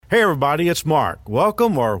Hey everybody, it's Mark.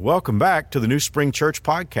 Welcome back to the New Spring Church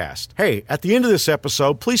podcast. Hey, at the end of this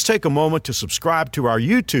episode, please take a moment to subscribe to our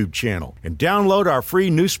YouTube channel and download our free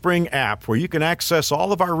New Spring app where you can access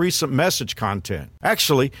all of our recent message content.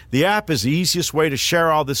 Actually, the app is the easiest way to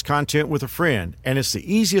share all this content with a friend, and it's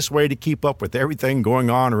the easiest way to keep up with everything going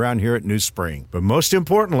on around here at New Spring. But most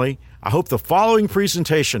importantly, I hope the following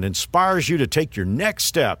presentation inspires you to take your next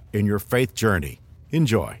step in your faith journey.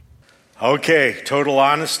 Enjoy. Okay, total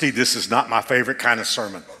honesty, this is not my favorite kind of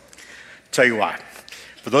sermon. Tell you why.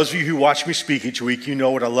 For those of you who watch me speak each week, you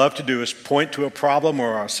know what I love to do is point to a problem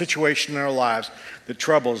or a situation in our lives that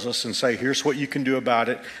troubles us and say, here's what you can do about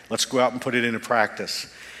it. Let's go out and put it into practice.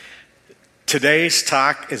 Today's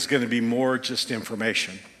talk is going to be more just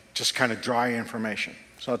information, just kind of dry information.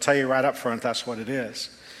 So I'll tell you right up front, that's what it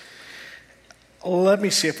is. Let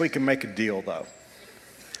me see if we can make a deal, though.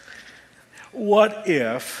 What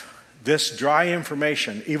if this dry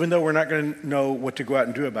information, even though we're not going to know what to go out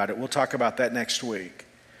and do about it, we'll talk about that next week.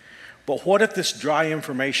 But what if this dry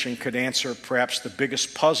information could answer perhaps the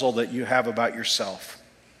biggest puzzle that you have about yourself?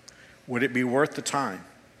 Would it be worth the time?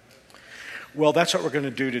 Well, that's what we're going to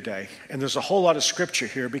do today. And there's a whole lot of scripture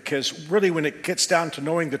here because really when it gets down to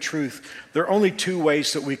knowing the truth, there are only two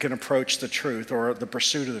ways that we can approach the truth or the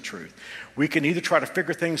pursuit of the truth. We can either try to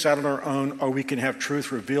figure things out on our own or we can have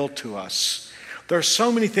truth revealed to us. There are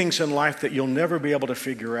so many things in life that you'll never be able to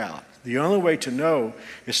figure out. The only way to know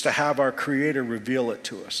is to have our Creator reveal it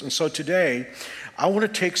to us. And so today, I want to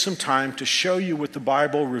take some time to show you what the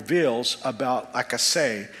Bible reveals about, like I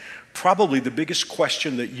say, probably the biggest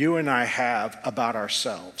question that you and I have about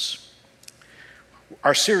ourselves.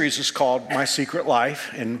 Our series is called My Secret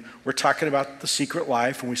Life, and we're talking about the secret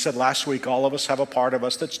life. And we said last week, all of us have a part of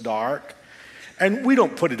us that's dark. And we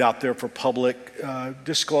don't put it out there for public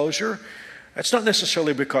disclosure. It's not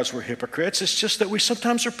necessarily because we're hypocrites. It's just that we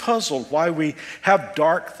sometimes are puzzled why we have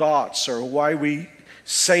dark thoughts or why we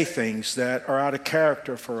say things that are out of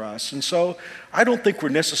character for us. And so I don't think we're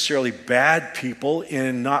necessarily bad people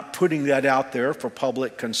in not putting that out there for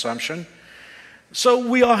public consumption. So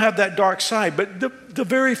we all have that dark side. But the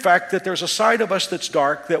very fact that there's a side of us that's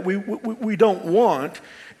dark that we don't want,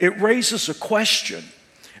 it raises a question.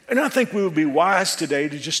 And I think we would be wise today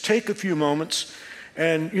to just take a few moments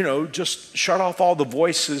and, just shut off all the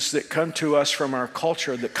voices that come to us from our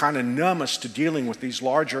culture that kind of numb us to dealing with these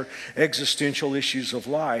larger existential issues of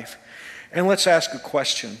life. And let's ask a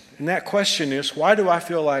question. And that question is, why do I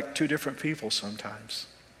feel like two different people sometimes?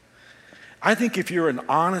 I think if you're an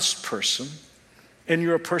honest person and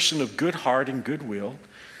you're a person of good heart and goodwill,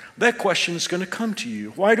 that question is going to come to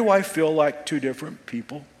you. Why do I feel like two different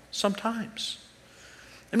people sometimes?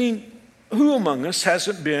 I mean, who among us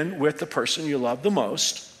hasn't been with the person you love the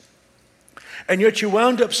most, and yet you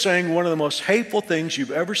wound up saying one of the most hateful things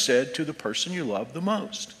you've ever said to the person you love the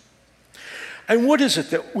most? And what is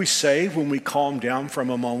it that we say when we calm down from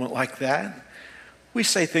a moment like that? We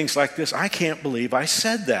say things like this: I can't believe I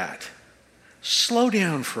said that. Slow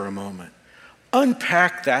down for a moment.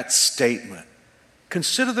 Unpack that statement.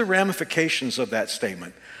 Consider the ramifications of that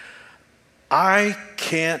statement. I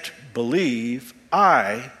can't believe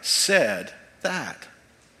I said that.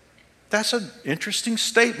 That's an interesting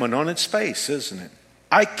statement on its face, isn't it?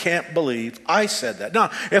 I can't believe I said that.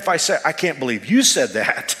 Now, if I say, I can't believe you said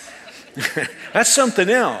that, that's something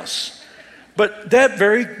else. But that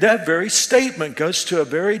very statement goes to a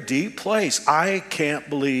very deep place. I can't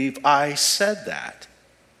believe I said that.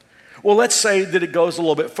 Well, let's say that it goes a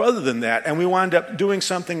little bit further than that, and we wind up doing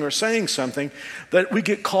something or saying something that we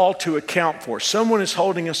get called to account for. Someone is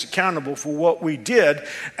holding us accountable for what we did,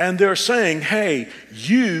 and they're saying, hey,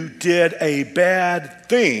 you did a bad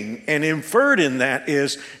thing. And inferred in that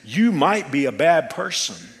is you might be a bad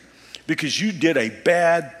person because you did a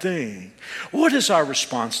bad thing. What is our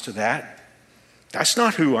response to that? That's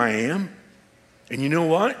not who I am. And you know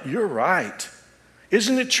what? You're right.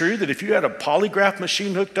 Isn't it true that if you had a polygraph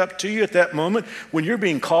machine hooked up to you at that moment, when you're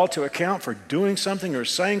being called to account for doing something or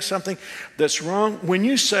saying something that's wrong, when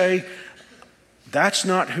you say, that's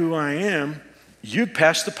not who I am, you'd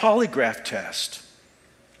pass the polygraph test.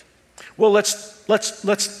 Well,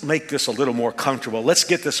 let's make this a little more comfortable. Let's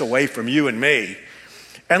get this away from you and me.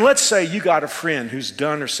 And let's say you got a friend who's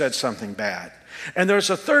done or said something bad. And there's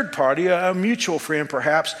a third party, a mutual friend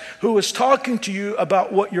perhaps, who is talking to you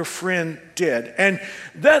about what your friend did. And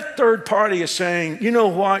that third party is saying, you know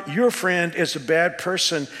what, your friend is a bad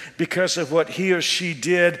person because of what he or she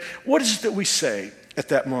did. What is it that we say at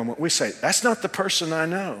that moment? We say, that's not the person I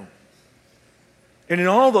know. And in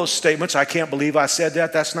all those statements, I can't believe I said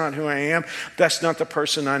that, that's not who I am, that's not the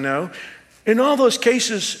person I know. In all those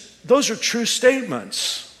cases, those are true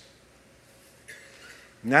statements.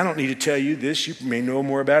 And I don't need to tell you this, you may know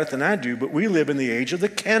more about it than I do, but we live in the age of the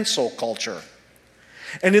cancel culture.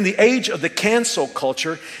 And in the age of the cancel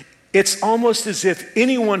culture, it's almost as if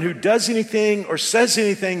anyone who does anything or says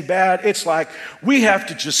anything bad, it's like we have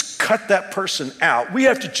to just cut that person out. We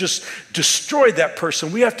have to just destroy that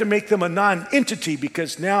person. We have to make them a non-entity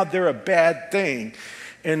because now they're a bad thing.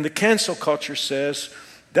 And the cancel culture says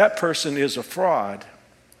that person is a fraud.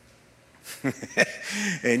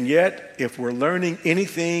 And yet, if we're learning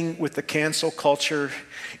anything with the cancel culture,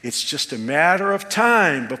 it's just a matter of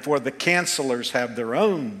time before the cancelers have their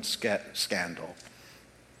own scandal.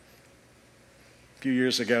 A few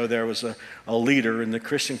years ago, there was a leader in the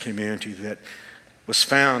Christian community that was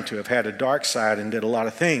found to have had a dark side and did a lot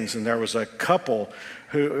of things. And there was a couple,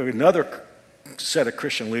 another set of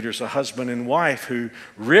Christian leaders, a husband and wife, who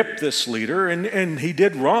ripped this leader, and he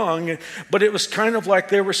did wrong. But it was kind of like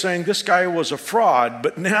they were saying this guy was a fraud.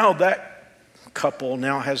 But now that couple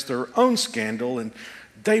now has their own scandal, and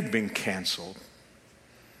they've been canceled.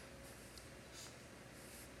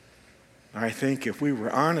 I think if we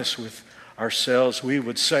were honest with ourselves, we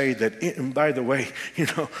would say that, and by the way,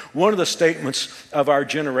 one of the statements of our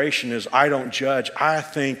generation is, I don't judge. I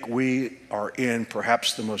think we are in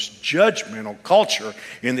perhaps the most judgmental culture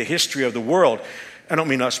in the history of the world. I don't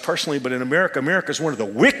mean us personally, but in America, America is one of the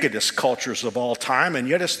wickedest cultures of all time, and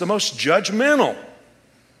yet it's the most judgmental.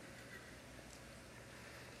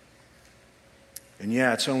 And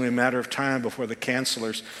yeah, it's only a matter of time before the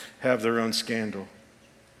cancelers have their own scandal.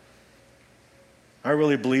 I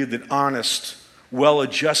really believe that honest,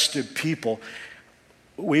 well-adjusted people,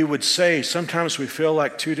 we would say sometimes we feel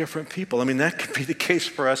like two different people. I mean, that could be the case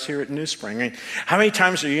for us here at New Spring. I mean, how many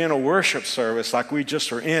times are you in a worship service like we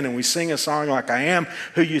just were in, and we sing a song like I Am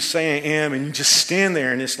Who You Say I Am, and you just stand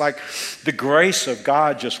there, and it's like the grace of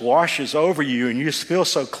God just washes over you, and you just feel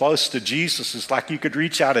so close to Jesus. It's like you could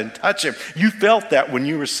reach out and touch him. You felt that when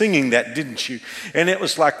you were singing that, didn't you? And it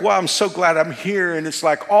was like, wow, I'm so glad I'm here. And it's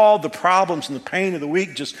like all the problems and the pain of the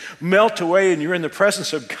week just melt away, and you're in the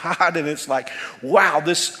presence of God, and it's like, wow,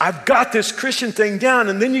 I've got this Christian thing down.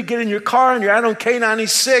 And then you get in your car and you're out on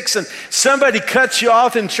K96 and somebody cuts you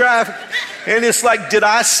off in traffic. And it's like, did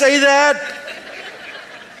I say that?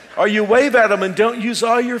 Or you wave at them and don't use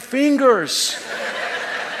all your fingers.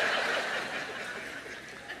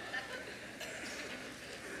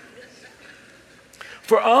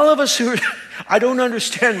 For all of us who I don't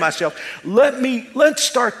understand myself, let's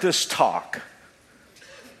start this talk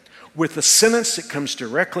with a sentence that comes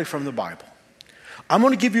directly from the Bible. I'm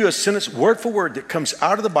going to give you a sentence, word for word, that comes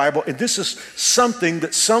out of the Bible, and this is something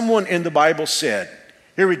that someone in the Bible said.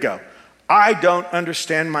 Here we go. I don't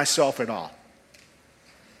understand myself at all.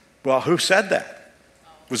 Well, who said that?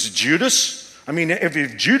 Was it Judas? I mean,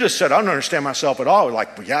 if Judas said, I don't understand myself at all, we're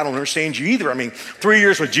like, well, yeah, I don't understand you either. I mean, 3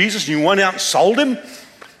 years with Jesus, and you went out and sold him?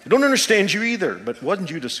 I don't understand you either. But it wasn't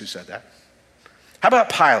Judas who said that. How about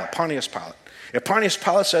Pilate, Pontius Pilate? If Pontius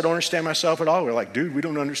Pilate said, I don't understand myself at all, we're like, dude, we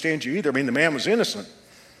don't understand you either. I mean, the man was innocent.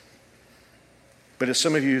 But as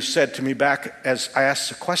some of you said to me back as I asked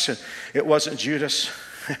the question, it wasn't Judas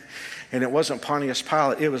and it wasn't Pontius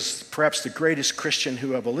Pilate. It was perhaps the greatest Christian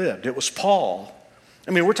who ever lived. It was Paul.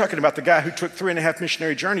 I mean, we're talking about the guy who took 3.5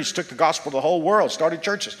 missionary journeys, took the gospel to the whole world, started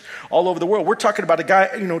churches all over the world. We're talking about a guy,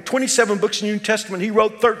 27 books in the New Testament. He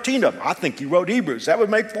wrote 13 of them. I think he wrote Hebrews. That would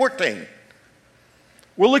make 14.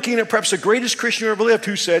 We're looking at perhaps the greatest Christian who ever lived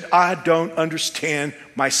who said, I don't understand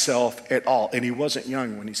myself at all. And he wasn't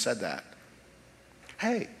young when he said that.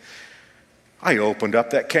 Hey, I opened up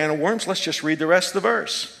that can of worms. Let's just read the rest of the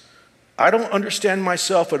verse. I don't understand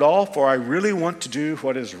myself at all, for I really want to do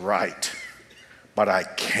what is right, but I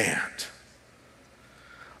can't.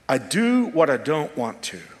 I do what I don't want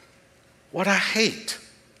to, what I hate.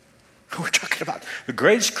 We're talking about the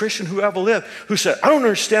greatest Christian who ever lived, who said, I don't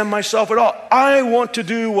understand myself at all. I want to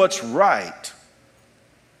do what's right.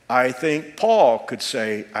 I think Paul could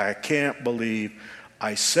say, I can't believe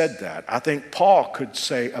I said that. I think Paul could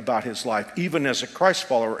say about his life, even as a Christ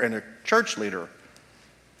follower and a church leader,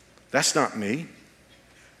 that's not me.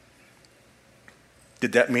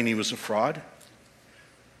 Did that mean he was a fraud?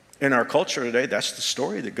 In our culture today, that's the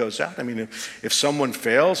story that goes out. I mean, if someone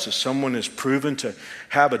fails, if someone is proven to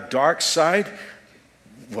have a dark side,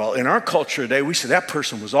 well, in our culture today, we say that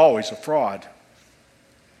person was always a fraud.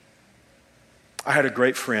 I had a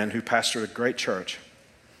great friend who pastored a great church.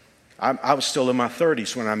 I was still in my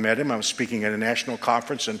 30s when I met him. I was speaking at a national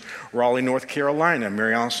conference in Raleigh, North Carolina.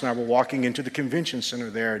 Mary Alice and I were walking into the convention center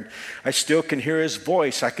there, and I still can hear his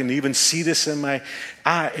voice. I can even see this in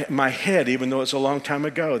my head, even though it's a long time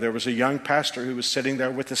ago. There was a young pastor who was sitting there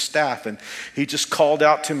with his staff, and he just called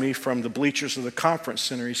out to me from the bleachers of the conference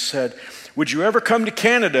center. He said, "Would you ever come to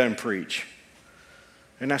Canada and preach?"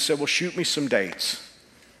 And I said, "Well, shoot me some dates."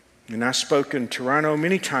 And I spoke in Toronto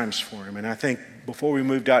many times for him, and I think before we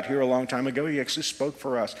moved out here a long time ago, he actually spoke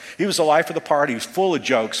for us. He was the life of the party. He was full of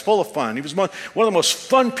jokes, full of fun. He was one of the most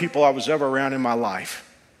fun people I was ever around in my life.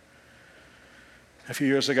 A few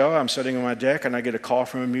years ago, I'm sitting on my deck, and I get a call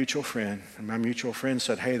from a mutual friend. And my mutual friend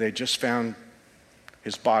said, "Hey, they just found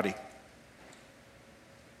his body."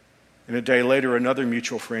 And a day later, another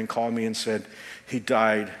mutual friend called me and said he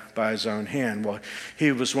died by his own hand. Well,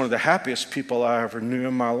 he was one of the happiest people I ever knew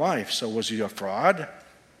in my life. So was he a fraud?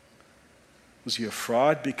 Was he a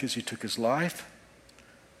fraud because he took his life?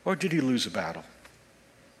 Or did he lose a battle?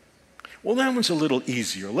 Well, that one's a little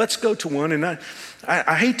easier. Let's go to one, and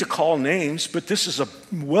I hate to call names, but this is a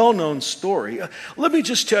well-known story. Let me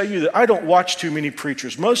just tell you that I don't watch too many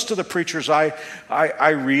preachers. Most of the preachers I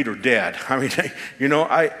read are dead. I mean,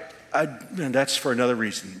 and that's for another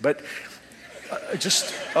reason. But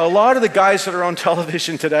just a lot of the guys that are on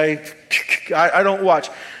television today, I don't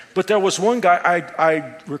watch. But there was one guy,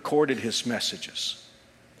 I recorded his messages.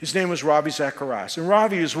 His name was Ravi Zacharias. And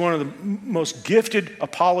Ravi is one of the most gifted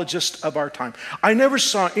apologists of our time. I never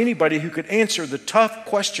saw anybody who could answer the tough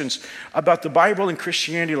questions about the Bible and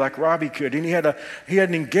Christianity like Ravi could. And he had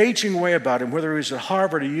an engaging way about him, whether he was at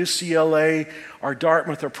Harvard or UCLA or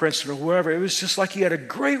Dartmouth or Princeton or wherever. It was just like he had a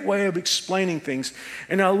great way of explaining things.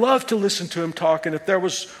 And I loved to listen to him talk. And if there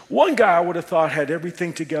was one guy I would have thought had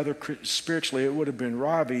everything together spiritually, it would have been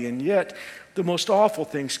Ravi. And yet, the most awful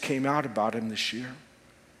things came out about him this year.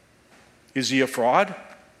 Is he a fraud?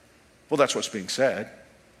 Well, that's what's being said.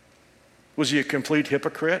 Was he a complete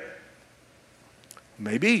hypocrite?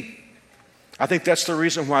 Maybe. I think that's the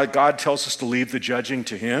reason why God tells us to leave the judging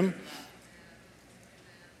to him.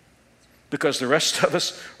 Because the rest of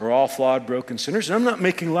us are all flawed, broken sinners. And I'm not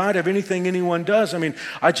making light of anything anyone does. I mean,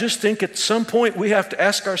 I just think at some point we have to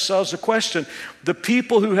ask ourselves a question. The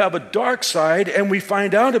people who have a dark side and we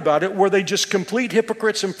find out about it, were they just complete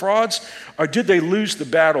hypocrites and frauds, or did they lose the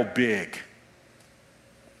battle big?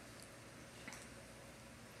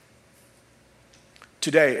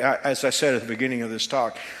 Today, as I said at the beginning of this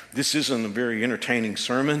talk, this isn't a very entertaining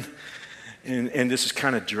sermon, and this is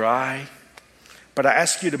kind of dry. But I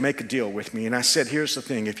asked you to make a deal with me, and I said, here's the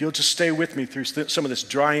thing. If you'll just stay with me through some of this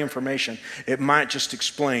dry information, it might just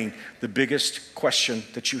explain the biggest question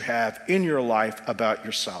that you have in your life about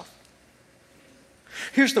yourself.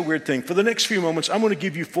 Here's the weird thing. For the next few moments, I'm going to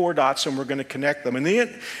give you 4 dots, and we're going to connect them. And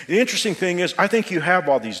the interesting thing is, I think you have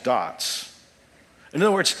all these dots. In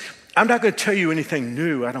other words, I'm not going to tell you anything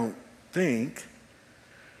new, I don't think.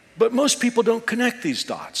 But most people don't connect these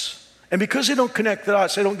dots. And because they don't connect the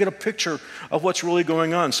dots, they don't get a picture of what's really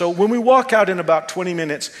going on. So when we walk out in about 20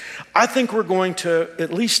 minutes, I think we're going to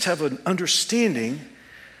at least have an understanding,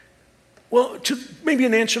 well, to maybe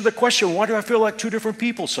an answer to the question, why do I feel like 2 different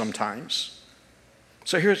people sometimes?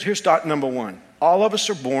 So here's dot number 1. All of us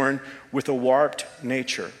are born with a warped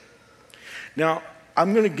nature. Now,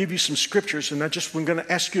 I'm going to give you some scriptures, and I'm going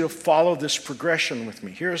to ask you to follow this progression with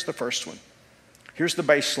me. Here's the first one. Here's the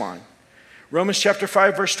baseline. Romans chapter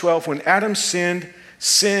 5, verse 12, when Adam sinned,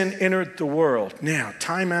 sin entered the world. Now,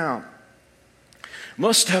 time out.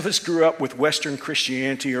 Most of us grew up with Western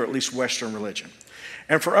Christianity, or at least Western religion.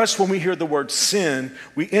 And for us, when we hear the word sin,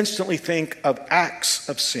 we instantly think of acts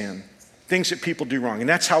of sin, things that people do wrong. And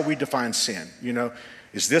that's how we define sin. You know,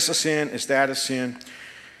 is this a sin? Is that a sin?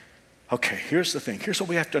 Okay, here's the thing. Here's what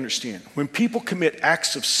we have to understand. When people commit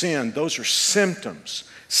acts of sin, those are symptoms.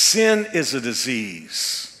 Sin is a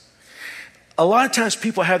disease. A lot of times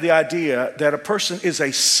people have the idea that a person is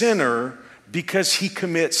a sinner because he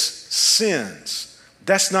commits sins.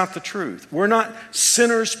 That's not the truth. We're not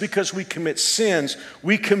sinners because we commit sins.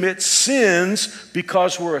 We commit sins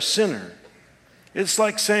because we're a sinner. It's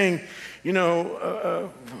like saying,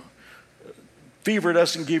 fever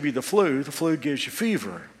doesn't give you the flu gives you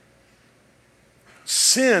fever.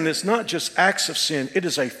 Sin is not just acts of sin. It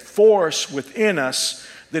is a force within us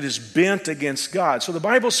that is bent against God. So the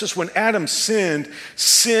Bible says when Adam sinned,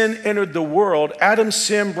 sin entered the world. Adam's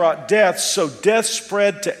sin brought death, so death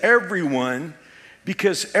spread to everyone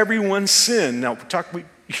because everyone sinned. Now,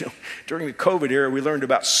 during the COVID era, we learned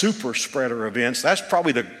about super spreader events. That's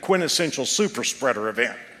probably the quintessential super spreader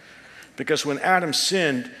event. Because when Adam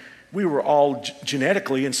sinned, we were all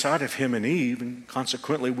genetically inside of him and Eve, and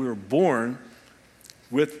consequently we were born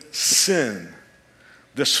with sin.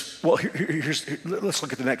 Let's look at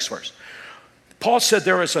the next verse. Paul said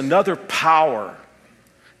there is another power.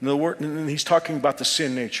 In other words, and he's talking about the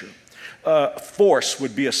sin nature. Force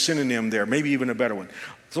would be a synonym there, maybe even a better one.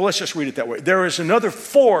 So let's just read it that way. There is another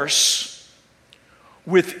force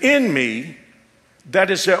within me that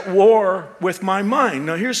is at war with my mind.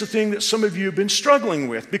 Now here's the thing that some of you have been struggling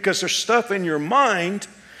with, because there's stuff in your mind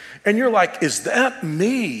and you're like, is that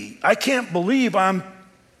me? I can't believe I'm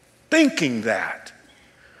thinking that.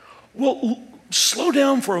 Well, slow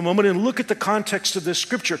down for a moment and look at the context of this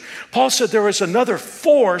scripture. Paul said there is another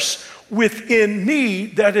force within me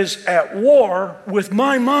that is at war with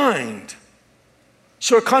my mind.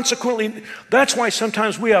 So consequently, that's why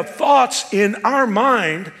sometimes we have thoughts in our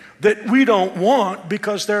mind that we don't want,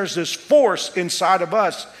 because there's this force inside of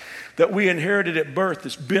us that we inherited at birth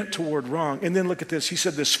that's bent toward wrong. And then look at this. He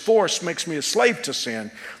said, this force makes me a slave to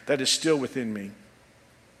sin that is still within me.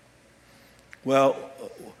 Well,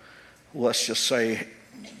 let's just say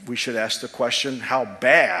we should ask the question, how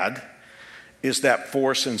bad is that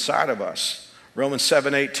force inside of us? Romans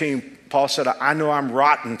 7:18, Paul said, I know I'm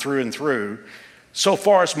rotten through and through, so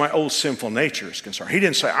far as my old sinful nature is concerned. He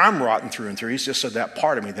didn't say I'm rotten through and through. He just said that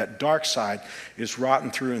part of me, that dark side, is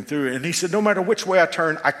rotten through and through. And he said, no matter which way I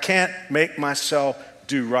turn, I can't make myself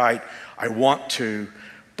do right. I want to,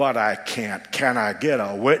 but I can't. Can I get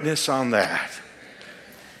a witness on that?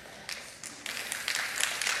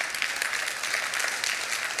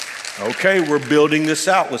 Okay, we're building this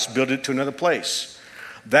out. Let's build it to another place.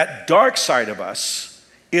 That dark side of us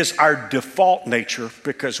is our default nature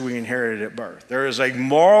because we inherited it at birth. There is a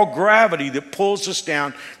moral gravity that pulls us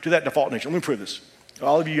down to that default nature. Let me prove this.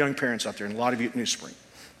 All of you young parents out there, and a lot of you at New Spring,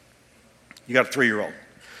 you got a 3-year-old.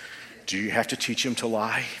 Do you have to teach him to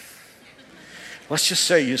lie? Let's just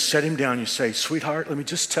say you set him down, you say, sweetheart, let me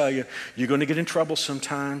just tell you, you're going to get in trouble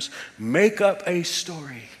sometimes. Make up a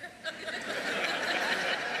story.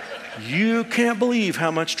 You can't believe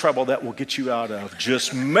how much trouble that will get you out of.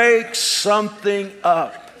 Just make something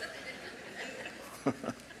up.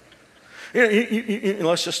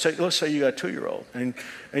 Let's say you got a 2-year-old and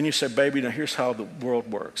you say, baby, now here's how the world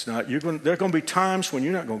works. Now there are going to be times when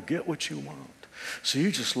you're not going to get what you want. So you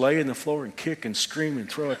just lay on the floor and kick and scream and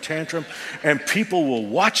throw a tantrum, and people will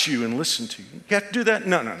watch you and listen to you. You have to do that?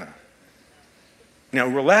 No. Now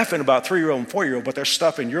we're laughing about 3-year-old and 4-year-old, but there's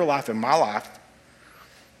stuff in your life and my life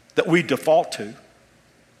that we default to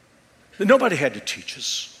that nobody had to teach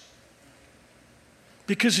us,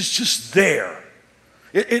 because it's just there.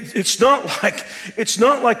 It's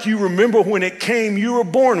not like you remember when it came. You were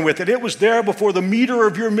born with it. It was there before the meter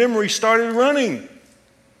of your memory started running.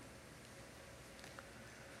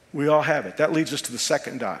 We all have it. That leads us to the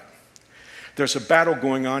second dot. There's a battle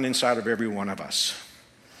going on inside of every one of us.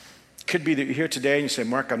 It could be that you're here today and you say,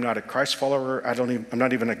 Mark, I'm not a Christ follower. I'm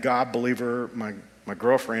not even a God believer. My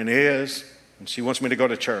girlfriend is, and she wants me to go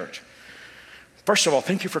to church. First of all,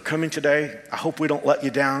 thank you for coming today. I hope we don't let you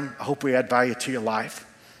down. I hope we add value to your life.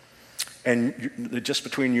 And just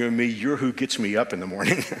between you and me, you're who gets me up in the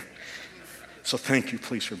morning. So thank you,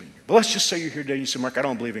 please, for being here. But let's just say you're here today and you say, Mark, I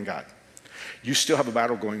don't believe in God. You still have a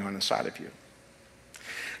battle going on inside of you.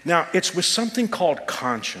 Now, it's with something called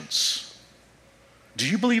conscience. Do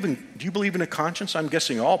you believe in a conscience? I'm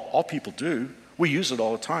guessing all people do. We use it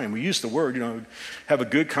all the time. We use the word, have a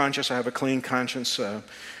good conscience. I have a clean conscience. Let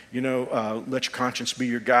your conscience be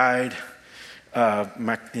your guide.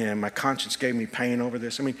 My conscience gave me pain over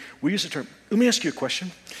this. I mean, we use the term. Let me ask you a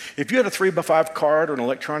question. If you had a 3x5 card or an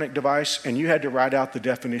electronic device and you had to write out the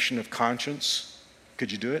definition of conscience,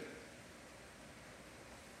 could you do it?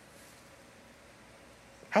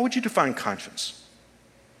 How would you define conscience?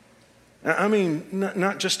 I mean,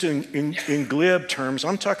 not just in glib terms.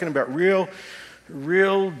 I'm talking about real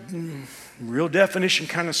definition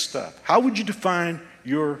kind of stuff. How would you define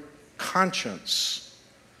your conscience?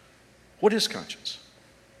 What is conscience?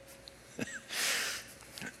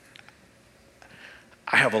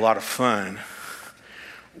 I have a lot of fun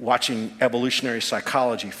watching evolutionary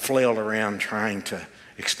psychology flail around trying to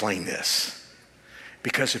explain this.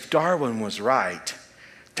 Because if Darwin was right,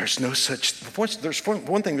 there's no such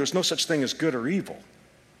thing as good or evil.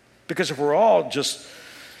 Because if we're all just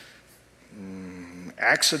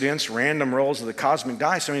accidents, random rolls of the cosmic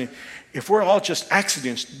dice, I mean, if we're all just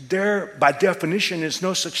accidents, there, by definition, is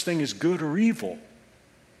no such thing as good or evil.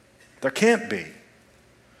 There can't be.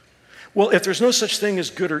 Well, if there's no such thing as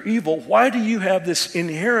good or evil, why do you have this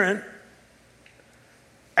inherent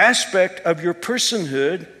aspect of your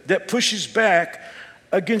personhood that pushes back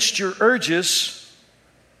against your urges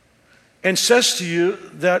and says to you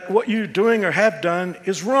that what you're doing or have done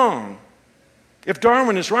is wrong. If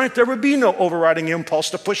Darwin is right, there would be no overriding impulse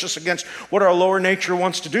to push us against what our lower nature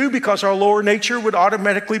wants to do, because our lower nature would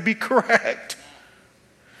automatically be correct.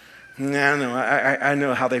 I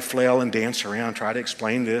know how they flail and dance around, try to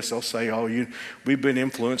explain this. They'll say, we've been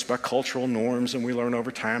influenced by cultural norms, and we learn over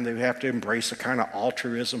time that we have to embrace a kind of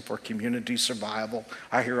altruism for community survival.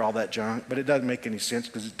 I hear all that junk, but it doesn't make any sense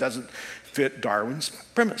because it doesn't fit Darwin's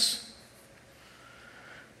premise.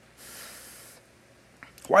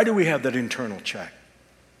 Why do we have that internal check?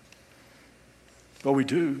 Well, we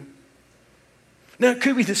do. Now, it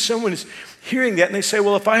could be that someone is hearing that and they say,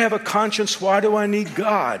 well, if I have a conscience, why do I need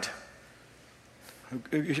God?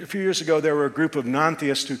 A few years ago, there were a group of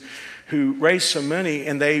non-theists who raised some money,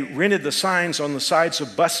 and they rented the signs on the sides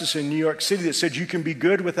of buses in New York City that said, you can be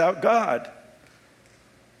good without God.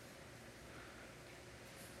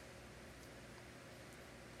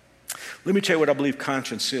 Let me tell you what I believe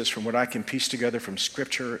conscience is from what I can piece together from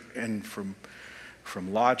Scripture and from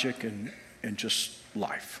logic and just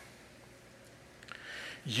life.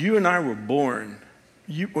 You and I were born,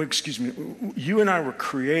 you and I were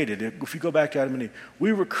created, if you go back to Adam and Eve,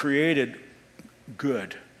 we were created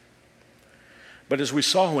good. But as we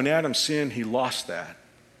saw when Adam sinned, he lost that.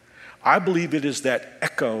 I believe it is that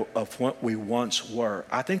echo of what we once were.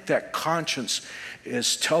 I think that conscience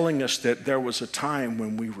is telling us that there was a time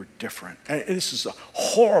when we were different. And this is a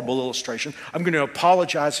horrible illustration. I'm going to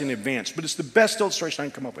apologize in advance, but it's the best illustration I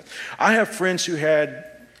can come up with. I have friends who had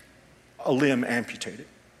a limb amputated,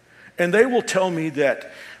 and they will tell me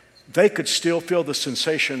that they could still feel the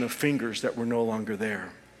sensation of fingers that were no longer there.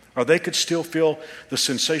 Or they could still feel the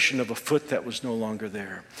sensation of a foot that was no longer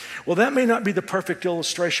there. Well, that may not be the perfect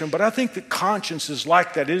illustration, but I think that conscience is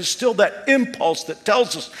like that. It is still that impulse that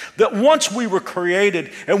tells us that once we were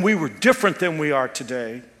created and we were different than we are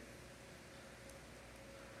today.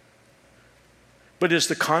 But is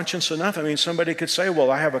the conscience enough? I mean, somebody could say,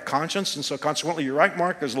 well, I have a conscience, and so consequently, you're right,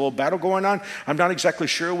 Mark, there's a little battle going on. I'm not exactly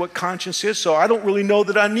sure what conscience is, so I don't really know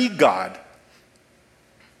that I need God.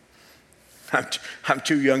 I'm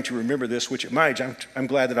too young to remember this, which at my age, I'm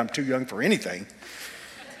glad that I'm too young for anything.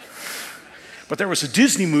 But there was a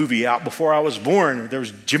Disney movie out before I was born. There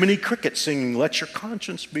was Jiminy Cricket singing, "Let your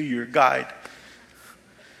conscience be your guide."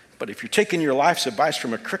 But if you're taking your life's advice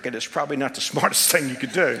from a cricket, it's probably not the smartest thing you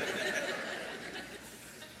could do.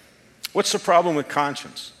 What's the problem with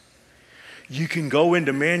conscience? You can go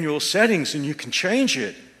into manual settings and you can change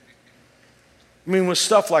it. I mean, with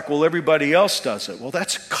stuff like, well, everybody else does it. Well,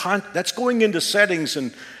 that's going into settings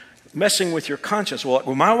and messing with your conscience. Well,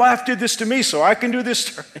 my wife did this to me, so I can do this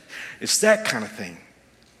to her. It's that kind of thing.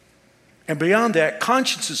 And beyond that,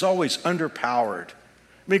 conscience is always underpowered. I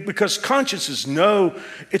mean, because conscience is no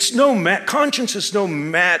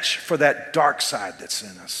match for that dark side that's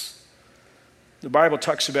in us. The Bible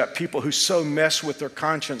talks about people who so mess with their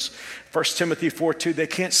conscience. 1 Timothy 4:2, they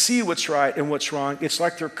can't see what's right and what's wrong. It's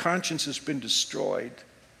like their conscience has been destroyed.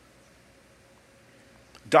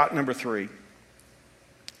 Dot number 3.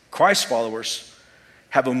 Christ followers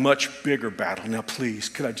have a much bigger battle. Now, please,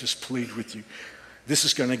 could I just plead with you? This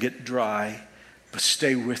is going to get dry, but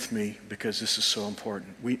stay with me because this is so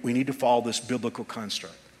important. We need to follow this biblical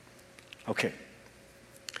construct. Okay.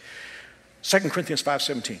 2 Corinthians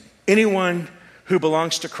 5:17. Anyone who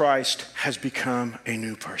belongs to Christ has become a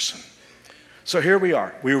new person. So here we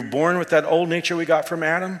are. We were born with that old nature we got from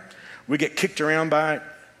Adam. We get kicked around by it.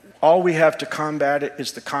 All we have to combat it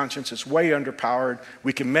is the conscience. It's way underpowered.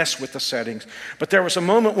 We can mess with the settings. But there was a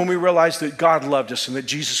moment when we realized that God loved us and that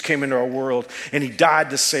Jesus came into our world and he died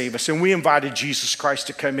to save us. And we invited Jesus Christ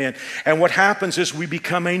to come in. And what happens is we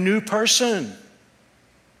become a new person.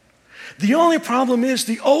 The only problem is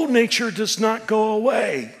the old nature does not go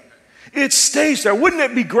away. It stays there. Wouldn't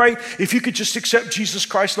it be great if you could just accept Jesus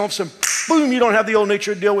Christ and all of a sudden, boom, you don't have the old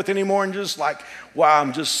nature to deal with anymore and just like, wow,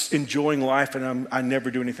 I'm just enjoying life and I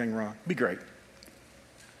never do anything wrong. It'd be great.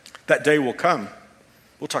 That day will come.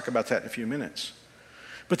 We'll talk about that in a few minutes.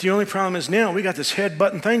 But the only problem is now we got this head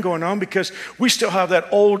button thing going on because we still have that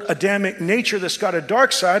old Adamic nature that's got a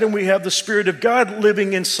dark side and we have the Spirit of God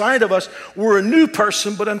living inside of us. We're a new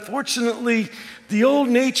person, but unfortunately, the old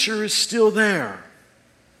nature is still there.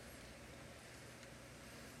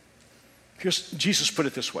 Jesus put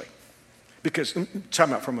it this way, because,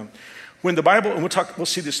 time out for a moment. When the Bible, and we'll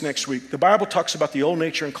see this next week, the Bible talks about the old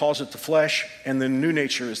nature and calls it the flesh, and the new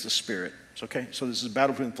nature is the spirit. Okay? So this is a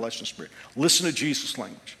battle between flesh and spirit. Listen to Jesus'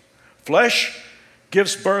 language. Flesh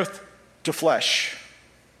gives birth to flesh.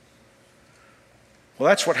 Well,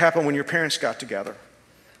 that's what happened when your parents got together.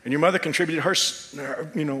 And your mother contributed her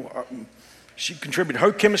She contributed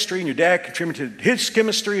her chemistry, and your dad contributed his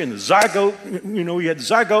chemistry, and the zygote, you had the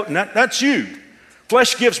zygote, and that's you.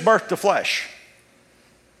 Flesh gives birth to flesh.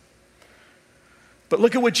 But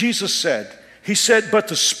look at what Jesus said. He said, but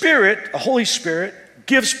the Spirit, the Holy Spirit,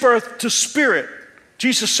 gives birth to spirit.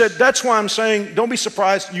 Jesus said, that's why I'm saying, don't be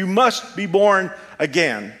surprised, you must be born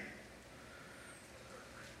again.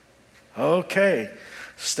 Okay,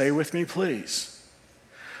 stay with me, please.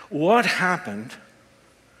 What happened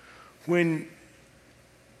when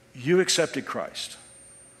you accepted Christ?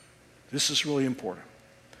 This is really important.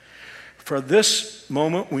 For this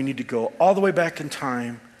moment, we need to go all the way back in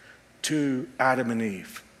time to Adam and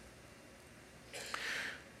Eve.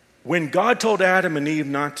 When God told Adam and Eve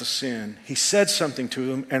not to sin, he said something to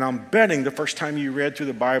them, and I'm betting the first time you read through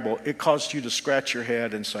the Bible, it caused you to scratch your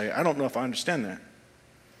head and say, I don't know if I understand that.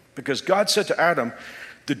 Because God said to Adam,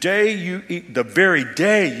 the very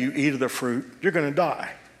day you eat of the fruit, you're going to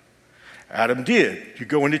die. Adam did. You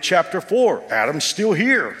go into chapter 4, Adam's still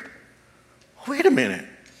here. Wait a minute.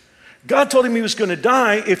 God told him he was going to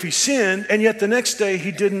die if he sinned, and yet the next day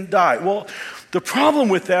he didn't die. Well, the problem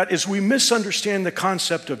with that is we misunderstand the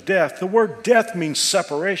concept of death. The word death means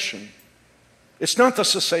separation. It's not the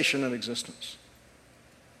cessation of existence.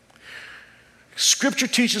 Scripture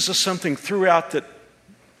teaches us something throughout that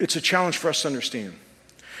it's a challenge for us to understand.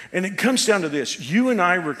 And it comes down to this. You and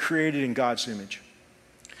I were created in God's image.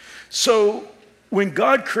 So when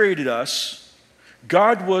God created us,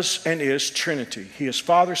 God was and is Trinity. He is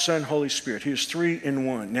Father, Son, Holy Spirit. He is 3 in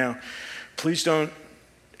 1. Now, please don't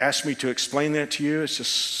ask me to explain that to you. It's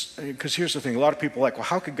just, because here's the thing. A lot of people are like, well,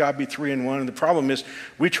 how could God be 3 in 1? And the problem is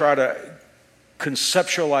we try to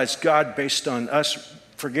conceptualize God based on us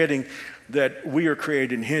forgetting that we are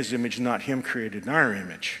created in His image, not Him created in our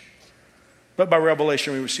image. But by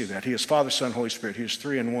revelation, we receive that. He is Father, Son, Holy Spirit. He is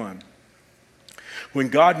 3 in 1. When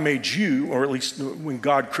God made you, or at least when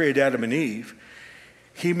God created Adam and Eve,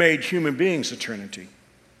 He made human beings a Trinity.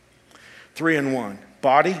 3 in 1.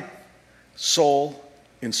 Body, soul,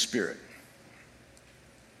 and spirit.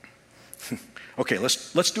 Okay,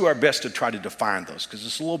 let's do our best to try to define those because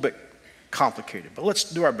it's a little bit complicated, but let's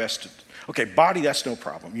do our best to. Okay, body, that's no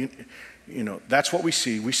problem. You know, that's what we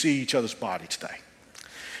see. We see each other's body today.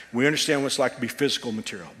 We understand what it's like to be physical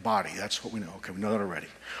material. Body, that's what we know. Okay, we know that already.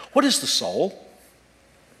 What is the soul?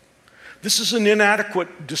 This is an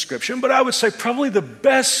inadequate description, but I would say probably the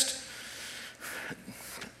best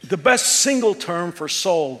single term for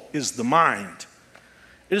soul is the mind.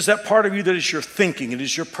 It is that part of you that is your thinking. It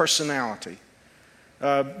is your personality.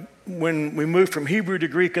 When we move from Hebrew to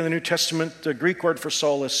Greek in the New Testament, the Greek word for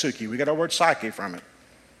soul is psyche. We got our word psyche from it.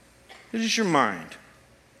 It is your mind.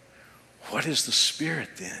 What is the spirit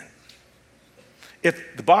then?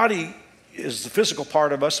 If the body is the physical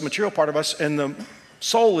part of us, the material part of us, and the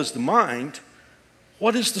soul is the mind,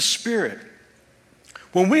 what is the spirit?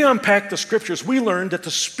 When we unpack the scriptures, we learn that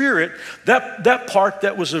the spirit, that part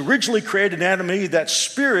that was originally created in Adam and Eve, that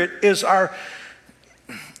spirit is our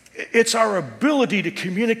ability to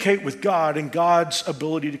communicate with God and God's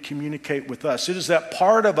ability to communicate with us. It is that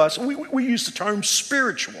part of us. We use the term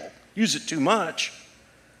spiritual, use it too much.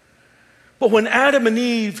 But when Adam and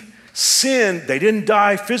Eve sinned, they didn't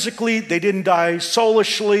die physically, they didn't die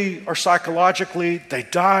soulishly or psychologically, they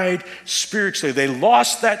died spiritually. They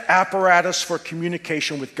lost that apparatus for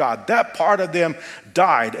communication with God. That part of them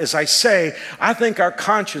died. As I say, I think our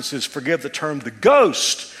consciences, forgive the term, the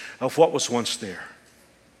ghost of what was once there.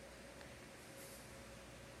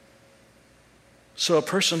 So a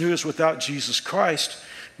person who is without Jesus Christ,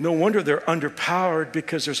 no wonder they're underpowered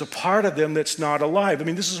because there's a part of them that's not alive. I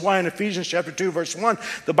mean, this is why in Ephesians chapter 2, verse 1,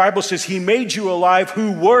 the Bible says, He made you alive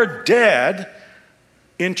who were dead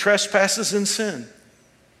in trespasses and sin.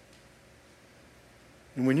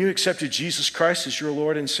 And when you accepted Jesus Christ as your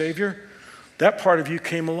Lord and Savior, that part of you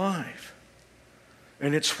came alive.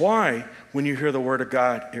 And it's why when you hear the Word of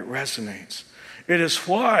God, it resonates. It is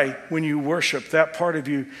why when you worship, that part of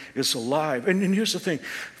you is alive. And here's the thing.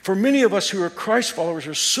 For many of us who are Christ followers,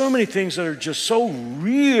 there's so many things that are just so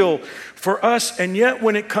real for us. And yet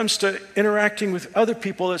when it comes to interacting with other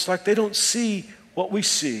people, it's like they don't see what we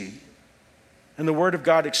see. And the Word of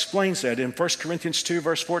God explains that. In 1 Corinthians 2,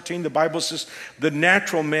 verse 14, the Bible says, the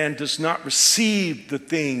natural man does not receive the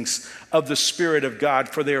things of the Spirit of God,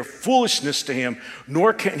 for they are foolishness to him,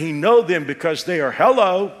 nor can he know them because they are,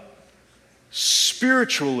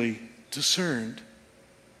 spiritually discerned.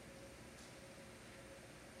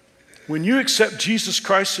 When you accept Jesus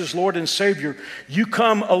Christ as Lord and Savior, you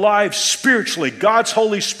come alive spiritually. God's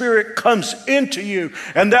Holy Spirit comes into you,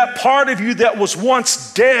 and that part of you that was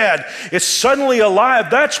once dead is suddenly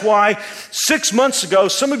alive. That's why 6 months ago,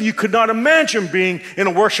 some of you could not imagine being in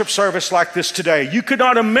a worship service like this today. You could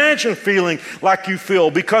not imagine feeling like you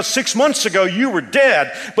feel because 6 months ago you were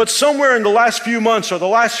dead, but somewhere in the last few months or the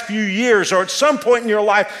last few years or at some point in your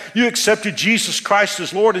life, you accepted Jesus Christ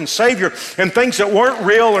as Lord and Savior, and things that weren't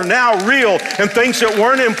real are now real, and things that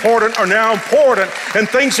weren't important are now important, and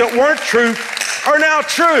things that weren't true are now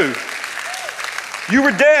true. You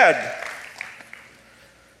were dead.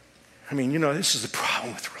 I mean, this is the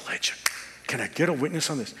problem with religion. Can I get a witness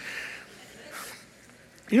on this?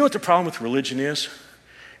 You know what the problem with religion is?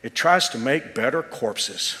 It tries to make better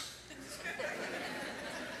corpses.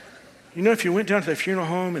 If you went down to the funeral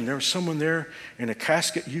home and there was someone there in a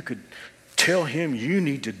casket, you could tell him, you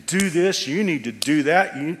need to do this, you need to do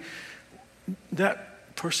that.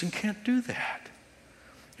 That person can't do that.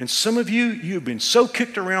 And some of you've been so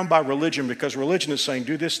kicked around by religion because religion is saying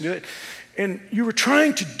do this and do it. And you were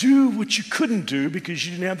trying to do what you couldn't do because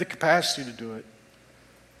you didn't have the capacity to do it.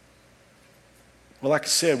 Well, like I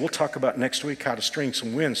said, we'll talk about next week how to string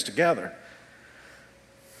some wins together.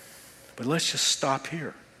 But let's just stop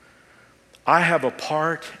here. I have a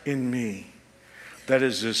part in me that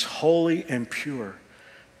is as holy and pure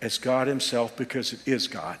as God himself because it is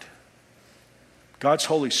God. God's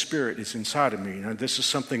Holy Spirit is inside of me. Now, this is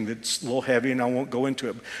something that's a little heavy and I won't go into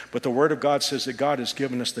it, but the Word of God says that God has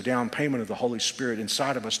given us the down payment of the Holy Spirit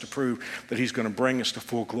inside of us to prove that he's going to bring us to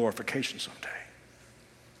full glorification someday.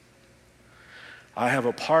 I have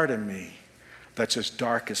a part in me that's as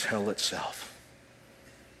dark as hell itself.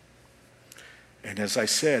 And as I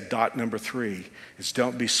said, dot number 3 is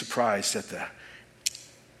don't be surprised at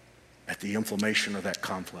the inflammation of that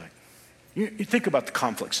conflict. You think about the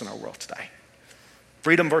conflicts in our world today.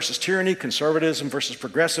 Freedom versus tyranny, conservatism versus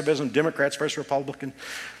progressivism, Democrats versus Republicans,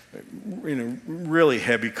 really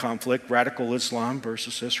heavy conflict, radical Islam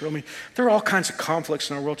versus Israel. I mean, there are all kinds of conflicts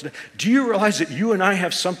in our world today. Do you realize that you and I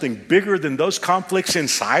have something bigger than those conflicts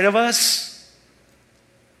inside of us?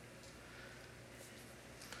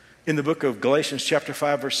 In the book of Galatians chapter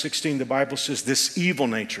 5, verse 16, the Bible says this evil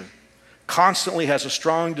nature constantly has a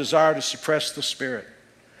strong desire to suppress the spirit.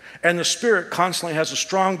 And the spirit constantly has a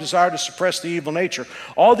strong desire to suppress the evil nature.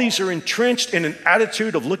 All these are entrenched in an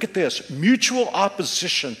attitude of, look at this, mutual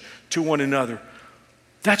opposition to one another.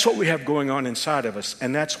 That's what we have going on inside of us.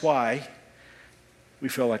 And that's why we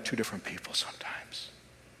feel like two different people sometimes.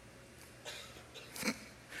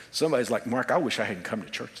 Somebody's like, Mark, I wish I hadn't come to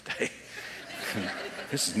church today.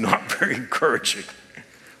 This is not very encouraging.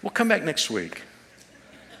 We'll come back next week.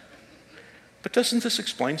 But doesn't this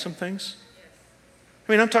explain some things?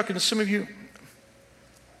 I mean, I'm talking to some of you.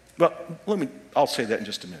 Well, I'll say that in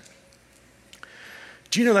just a minute.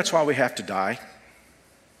 Do you know that's why we have to die?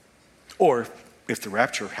 Or if the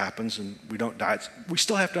rapture happens and we don't die, we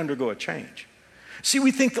still have to undergo a change. See,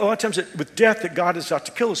 we think a lot of times that with death that God is out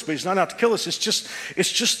to kill us, but he's not out to kill us. It's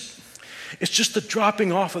just the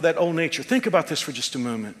dropping off of that old nature. Think about this for just a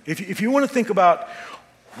moment. If you want to think about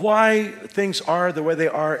why things are the way they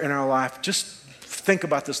are in our life, just think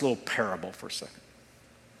about this little parable for a second.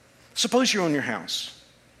 Suppose you own your house,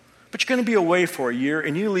 but you're going to be away for a year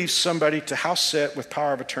and you leave somebody to house sit with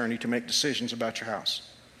power of attorney to make decisions about your house.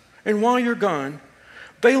 And while you're gone,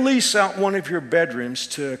 they lease out one of your bedrooms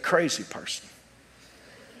to a crazy person.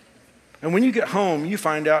 And when you get home, you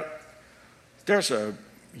find out there's a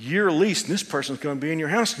year lease and this person's going to be in your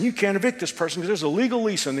house and you can't evict this person because there's a legal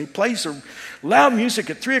lease, and he plays loud music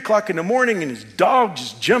at 3 o'clock in the morning and his dog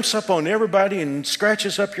just jumps up on everybody and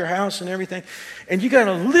scratches up your house and everything, and you got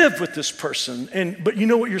to live with this person. But you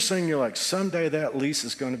know what you're saying? You're like, someday that lease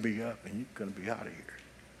is going to be up and you're going to be out of here.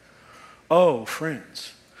 Oh,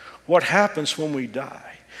 friends, what happens when we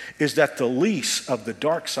die is that the lease of the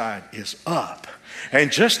dark side is up, and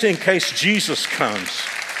just in case Jesus comes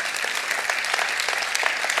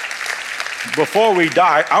before we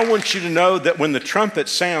die, I want you to know that when the trumpet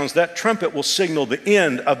sounds, that trumpet will signal the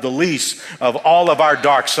end of the lease of all of our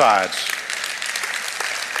dark sides.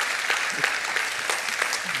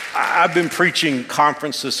 I've been preaching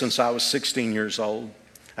conferences since I was 16 years old.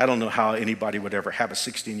 I don't know how anybody would ever have a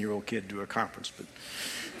 16-year-old kid do a conference, but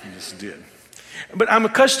he just did. But I'm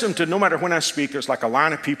accustomed to, no matter when I speak, there's like a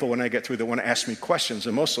line of people when I get through that want to ask me questions,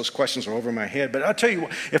 and most of those questions are over my head. But I'll tell you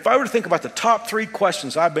what, if I were to think about the top 3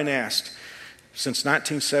 questions I've been asked since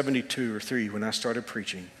 1972 or 3 when I started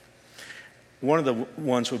preaching, one of the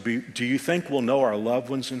ones would be, do you think we'll know our loved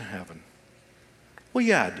ones in heaven? Well,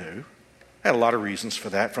 yeah, I do. I had a lot of reasons for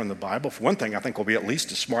that from the Bible. For one thing, I think we'll be at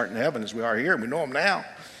least as smart in heaven as we are here, and we know them now.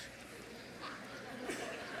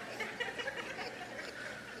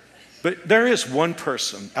 But there is one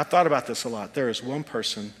person, I've thought about this a lot, there is one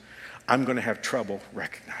person I'm going to have trouble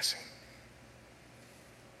recognizing.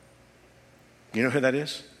 You know who that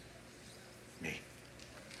is? Me.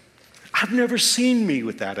 I've never seen me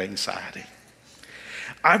without anxiety.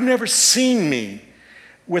 I've never seen me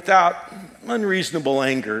without unreasonable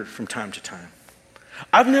anger from time to time.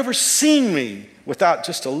 I've never seen me without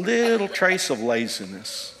just a little trace of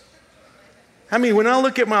laziness. I mean, when I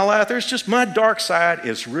look at my life, there's just my dark side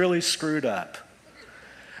is really screwed up.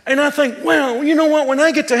 And I think, well, you know what? When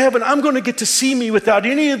I get to heaven, I'm going to get to see me without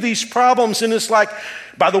any of these problems. And it's like,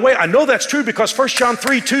 by the way, I know that's true because 1 John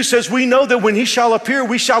 3:2 says, we know that when he shall appear,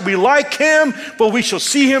 we shall be like him, but we shall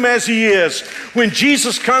see him as he is. When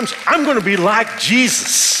Jesus comes, I'm going to be like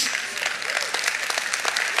Jesus.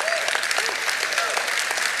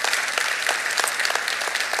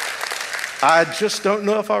 I just don't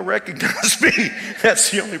know if I'll recognize me. That's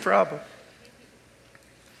the only problem.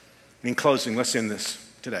 In closing, let's end this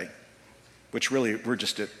today, which really we're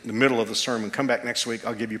just at the middle of the sermon. Come back next week.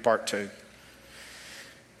 I'll give you part 2.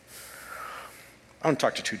 I want to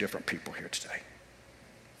talk to 2 different people here today.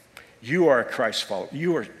 You are a Christ follower.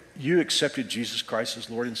 You accepted Jesus Christ as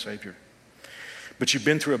Lord and Savior. But you've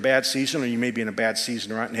been through a bad season, or you may be in a bad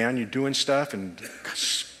season right now, and you're doing stuff, and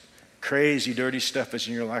crazy, dirty stuff is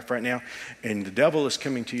in your life right now. And the devil is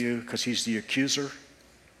coming to you because he's the accuser.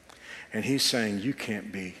 And he's saying, you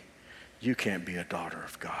can't be a daughter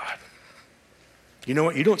of God. You know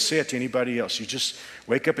what? You don't say it to anybody else. You just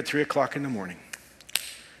wake up at 3 o'clock in the morning.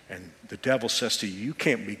 And the devil says to you, you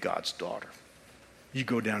can't be God's daughter. You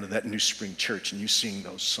go down to that New Spring Church and you sing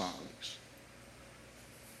those songs.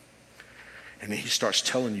 And then he starts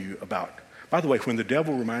telling you about, by the way, when the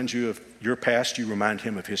devil reminds you of your past, you remind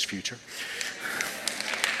him of his future.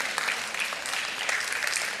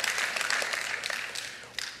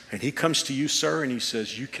 And he comes to you, sir, and he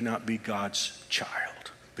says, you cannot be God's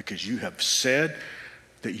child because you have said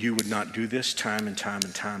that you would not do this time and time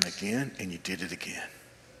and time again, and you did it again.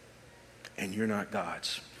 And you're not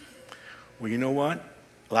God's. Well, you know what?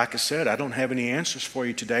 Like I said, I don't have any answers for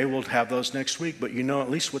you today. We'll have those next week, but you know at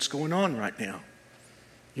least what's going on right now.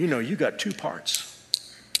 You know you got 2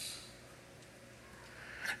 parts.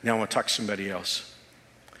 Now I want to talk to somebody else.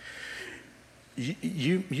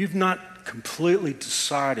 You've not completely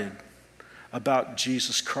decided about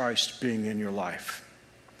Jesus Christ being in your life.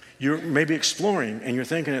 You're maybe exploring and you're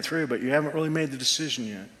thinking it through, but you haven't really made the decision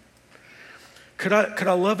yet. Could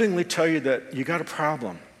I lovingly tell you that you got a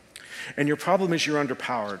problem, and your problem is you're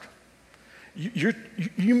underpowered.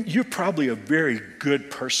 You're probably a very good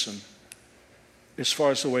person as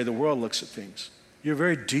far as the way the world looks at things. You're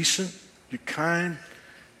very decent, you're kind,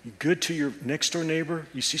 you're good to your next door neighbor.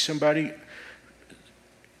 You see somebody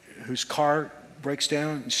whose car breaks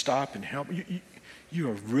down, you stop and help.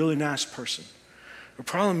 You're a really nice person. The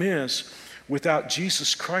problem is, without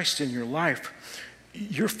Jesus Christ in your life,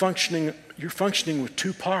 you're functioning with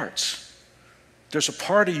 2 parts. There's a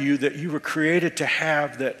part of you that you were created to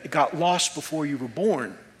have that got lost before you were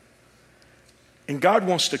born. And God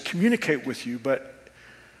wants to communicate with you, but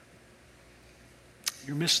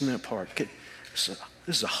you're missing that part. Okay. This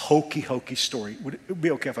is a hokey story. Would it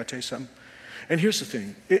be okay if I tell you something? And here's the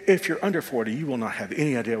thing. If you're under 40, you will not have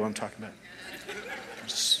any idea what I'm talking about.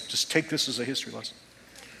 Just take this as a history lesson.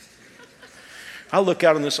 I look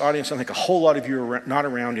out in this audience, I think a whole lot of you are not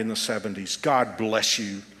around in the 70s. God bless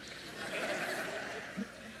you.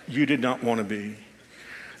 You did not want to be.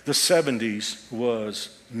 The 70s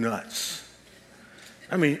was nuts.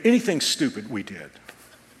 I mean, anything stupid we did.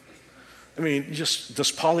 I mean, just,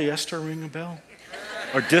 does polyester ring a bell?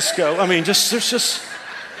 Or disco? I mean,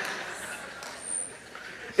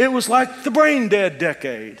 it was like the brain dead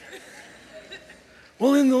decade.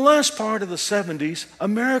 Well, in the last part of the 70s,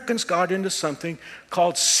 Americans got into something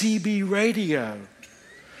called CB radio.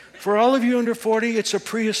 For all of you under 40, it's a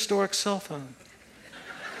prehistoric cell phone.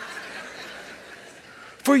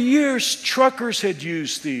 For years, truckers had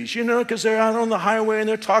used these, because they're out on the highway and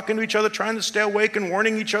they're talking to each other, trying to stay awake and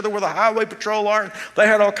warning each other where the highway patrol are. They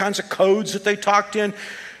had all kinds of codes that they talked in.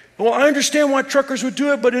 Well, I understand why truckers would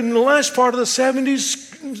do it, but in the last part of the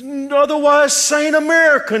 70s, otherwise sane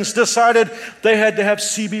Americans decided they had to have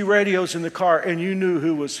CB radios in the car, and you knew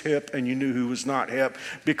who was hip and you knew who was not hip,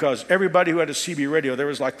 because everybody who had a CB radio, there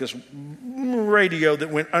was like this radio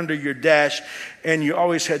that went under your dash, and you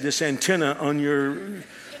always had this antenna on your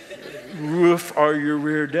roof or your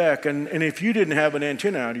rear deck, and if you didn't have an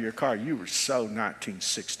antenna out of your car, you were so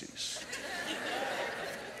 1960s.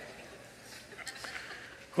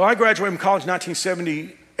 Well, I graduated from college in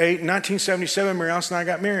 1978. In 1977, Mary Alice and I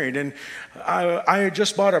got married, and I had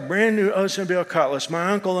just bought a brand new Oldsmobile Cutlass.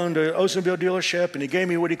 My uncle owned an Oldsmobile dealership, and he gave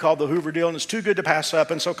me what he called the Hoover deal, and it's too good to pass up.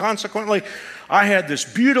 And so consequently, I had this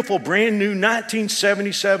beautiful brand new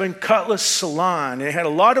 1977 Cutlass Salon. It had a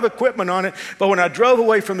lot of equipment on it, but when I drove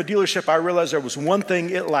away from the dealership, I realized there was one thing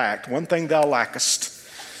it lacked, one thing thou lackest,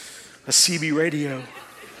 a CB radio.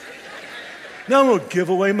 Now I'm going to give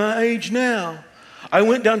away my age now. I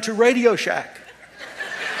went down to Radio Shack.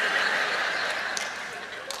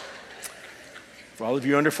 For all of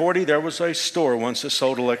you under 40, there was a store once that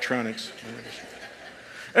sold electronics.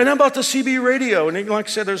 And I bought the CB radio, and like I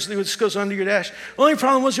said, this goes under your dash. The only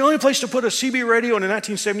problem was the only place to put a CB radio in a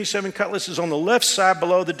 1977 Cutlass is on the left side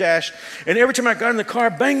below the dash, and every time I got in the car, I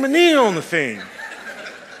banged my knee on the thing.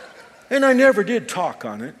 And I never did talk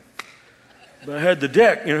on it, but I had the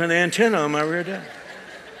deck, the antenna on my rear deck.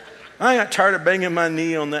 I got tired of banging my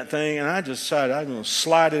knee on that thing, and I decided I'm going to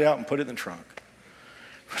slide it out and put it in the trunk.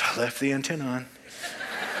 But I left the antenna on.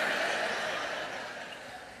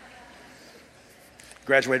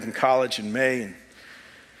 Graduated from college in May and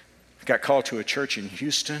got called to a church in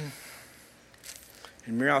Houston.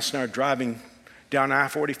 And Mary Alice and I are driving down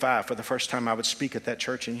I-45 for the first time I would speak at that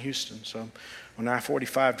church in Houston. So on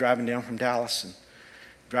I-45, driving down from Dallas and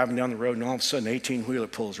driving down the road, and all of a sudden, an 18-wheeler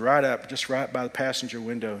pulls right up, just right by the passenger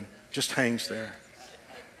window, and just hangs there.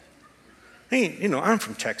 Hey, I'm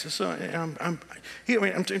from Texas. So I'm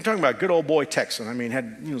talking about good old boy Texan. I mean,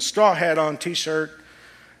 had straw hat on, T-shirt.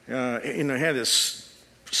 Had his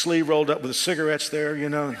sleeve rolled up with the cigarettes there.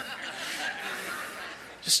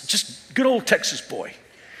 Just good old Texas boy.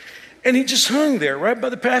 And he just hung there right by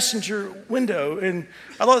the passenger window. And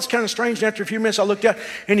I thought it was kind of strange. And after a few minutes, I looked out,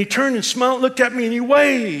 and he turned and smiled, looked at me, and he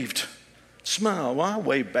waved. Smiled. Well, I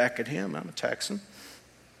waved back at him. I'm a Texan.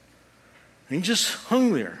 And he just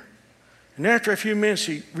hung there. And after a few minutes,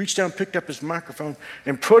 he reached down, picked up his microphone,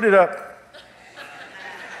 and put it up.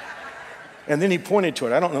 And then he pointed to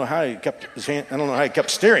it. I don't know how he kept his hand. I don't know how he kept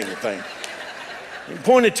steering the thing. He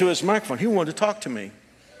pointed to his microphone. He wanted to talk to me.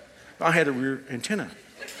 I had a rear antenna.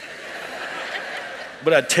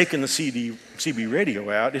 But I'd taken the CB radio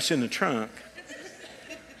out. It's in the trunk.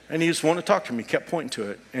 And he just wanted to talk to me. He kept pointing to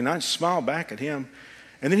it. And I smiled back at him.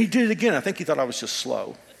 And then he did it again. I think he thought I was just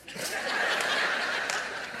slow.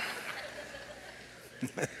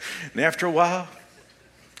 And after a while,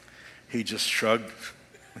 he just shrugged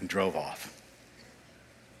and drove off.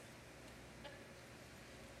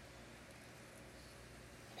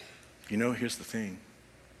 Here's the thing.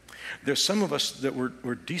 There's some of us that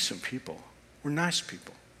we're decent people. We're nice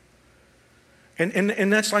people.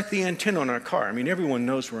 And that's like the antenna on our car. I mean, everyone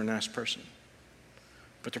knows we're a nice person.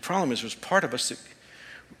 But the problem is there's part of us that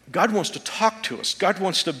God wants to talk to us. God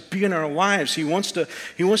wants to be in our lives. He wants to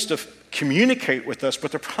communicate with us.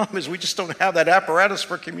 But the problem is we just don't have that apparatus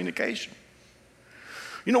for communication.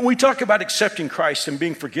 We talk about accepting Christ and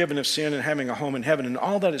being forgiven of sin and having a home in heaven, and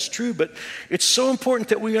all that is true, but it's so important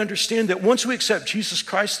that we understand that once we accept Jesus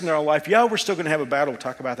Christ in our life, we're still going to have a battle. We'll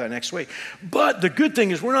talk about that next week. But the good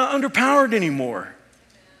thing is we're not underpowered anymore,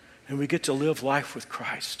 and we get to live life with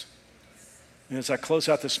Christ. And as I close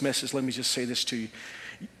out this message, let me just say this to you.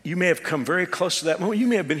 You may have come very close to that moment. You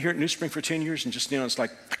may have been here at New Spring for 10 years, and just now it's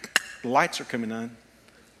like the lights are coming on.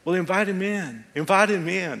 Well, invite him in. Invite him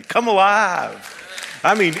in. Come alive.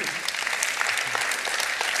 I mean,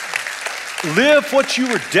 live what you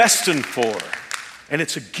were destined for. And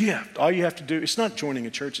it's a gift. All you have to do, it's not joining a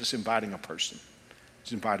church, it's inviting a person.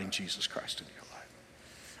 It's inviting Jesus Christ into your life.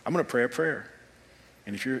 I'm going to pray a prayer.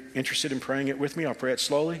 And if you're interested in praying it with me, I'll pray it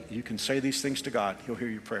slowly. You can say these things to God. He'll hear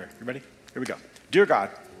your prayer. You ready? Here we go. Dear God,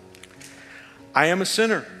 I am a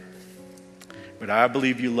sinner, but I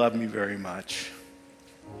believe you love me very much.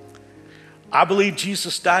 I believe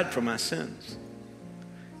Jesus died for my sins.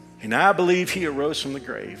 And I believe he arose from the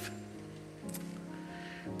grave.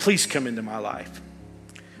 Please come into my life.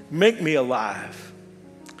 Make me alive.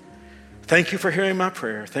 Thank you for hearing my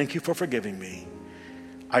prayer. Thank you for forgiving me.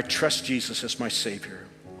 I trust Jesus as my Savior.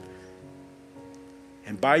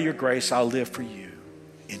 And by your grace, I'll live for you.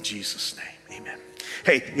 In Jesus' name, amen.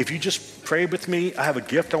 Hey, if you just prayed with me, I have a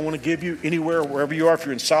gift I want to give you anywhere, wherever you are. If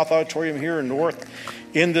you're in South Auditorium here or North,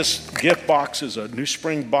 in this gift box is a New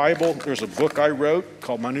Spring Bible. There's a book I wrote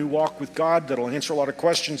called My New Walk with God that'll answer a lot of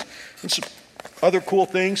questions and some other cool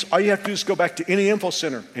things. All you have to do is go back to any info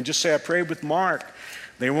center and just say, I prayed with Mark.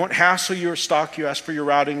 They won't hassle you or stalk you, ask for your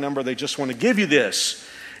routing number. They just want to give you this.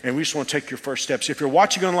 And we just want to take your first steps. If you're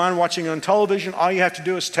watching online, watching on television, all you have to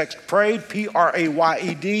do is text PRAYED,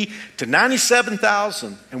 P-R-A-Y-E-D, to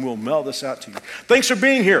 97,000, and we'll mail this out to you. Thanks for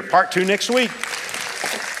being here. Part 2 next week.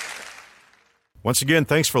 Once again,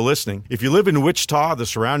 thanks for listening. If you live in Wichita or the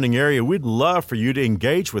surrounding area, we'd love for you to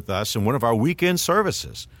engage with us in one of our weekend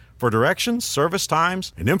services. For directions, service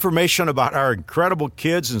times, and information about our incredible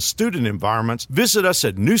kids and student environments, visit us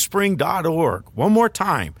at newspring.org. One more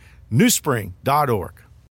time, newspring.org.